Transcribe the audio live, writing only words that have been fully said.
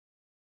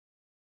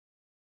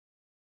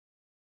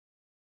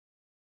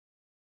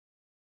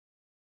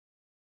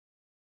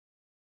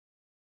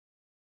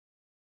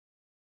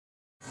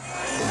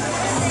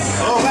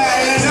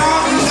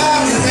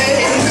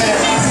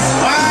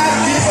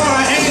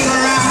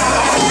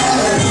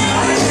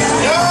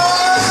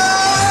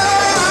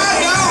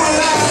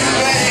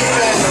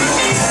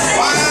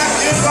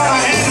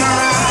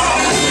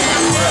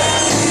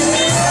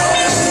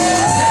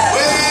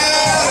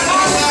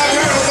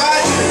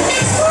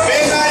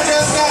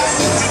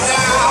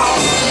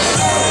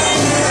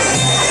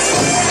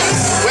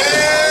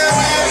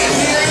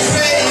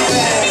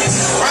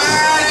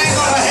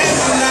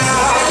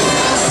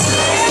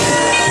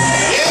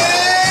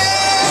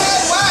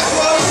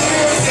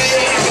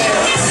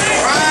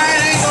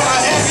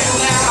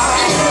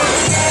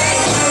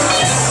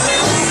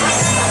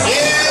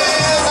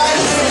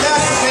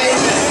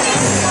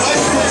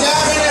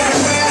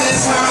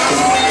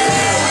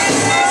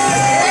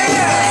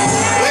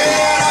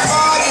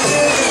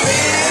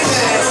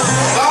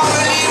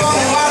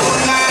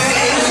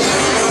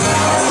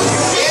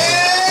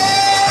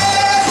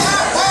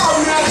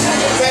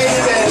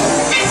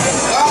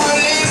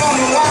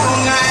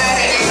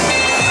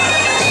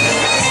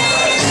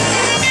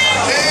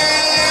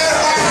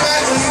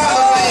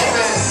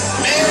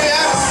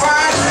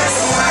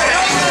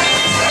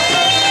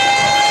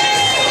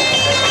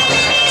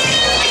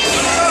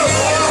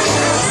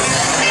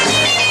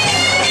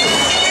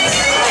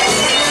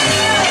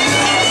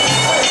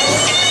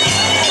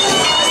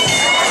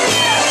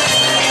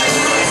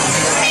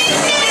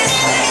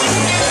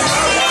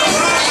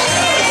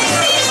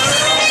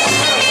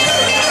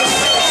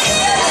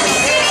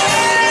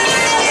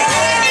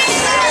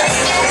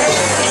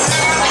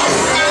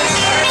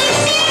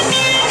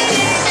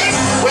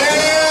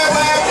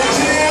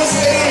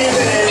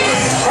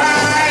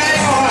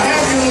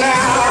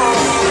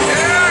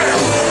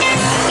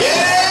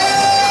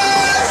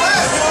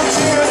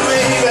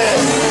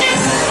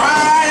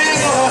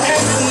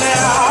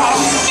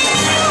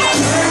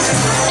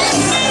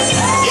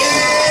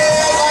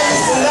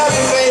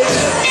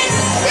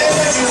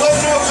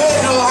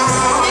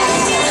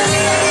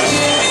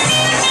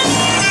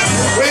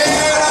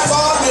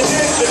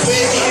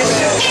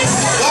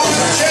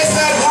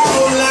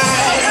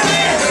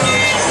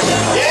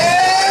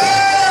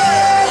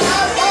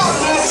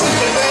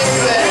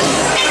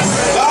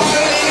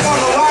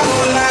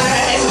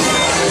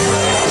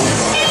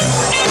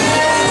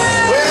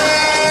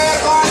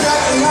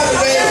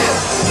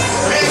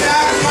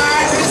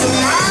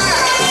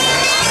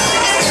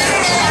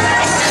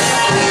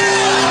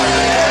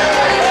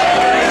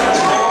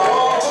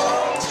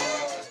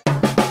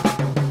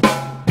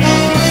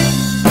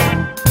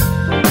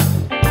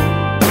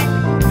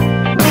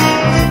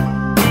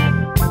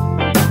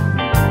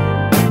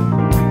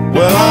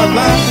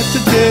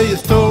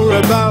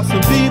about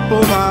some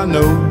people I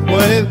know.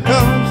 When it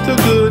comes to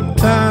good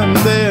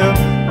times, they're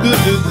good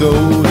to go.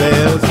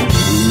 There's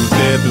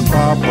smooth-stepping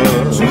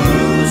Papa,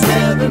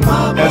 smooth-stepping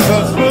Mama, and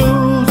some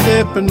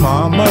smooth-stepping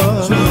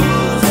Mama,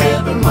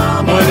 smooth-stepping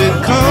Mama. When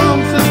it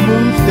comes to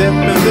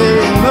smooth-stepping, they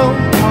know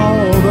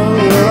all the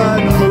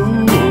right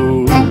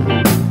moves.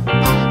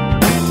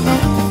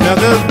 Now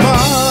there's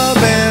Bob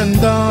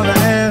and Donna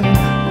and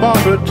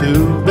Barbara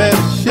too.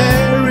 There's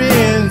Sherry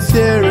and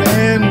Sarah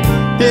and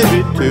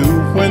Debbie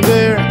too. When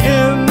they're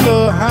in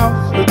the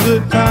house, the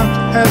good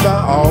times have I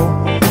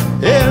all.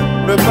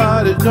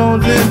 Everybody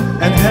joins in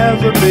and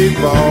has a big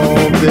ball.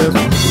 There's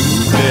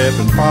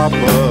smooth-stepping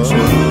Papa,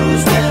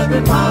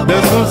 smooth-stepping Mama,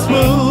 there's some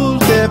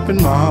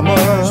smooth-stepping Mama,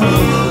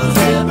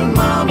 smooth-stepping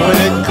Mama. When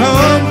it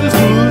comes to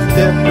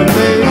smooth-stepping,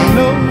 they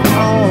know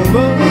all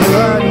the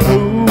right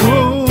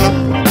moves.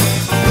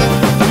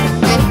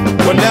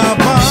 Well, now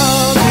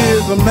Bob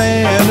is a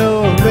man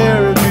of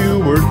very few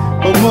words,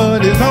 but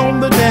when he's on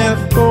the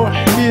dance floor,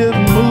 his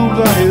moves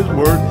are his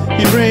word.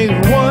 He brings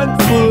one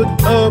foot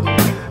up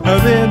and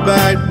then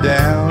back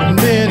down, and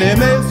then he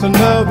makes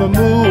another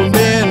move and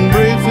then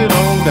breaks it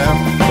on down.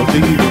 But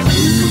he's a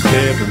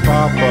smooth-stepping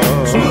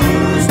Papa,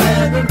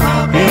 smooth-stepping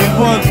Papa. He's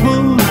one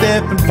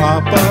smooth-stepping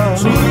Papa,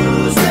 smooth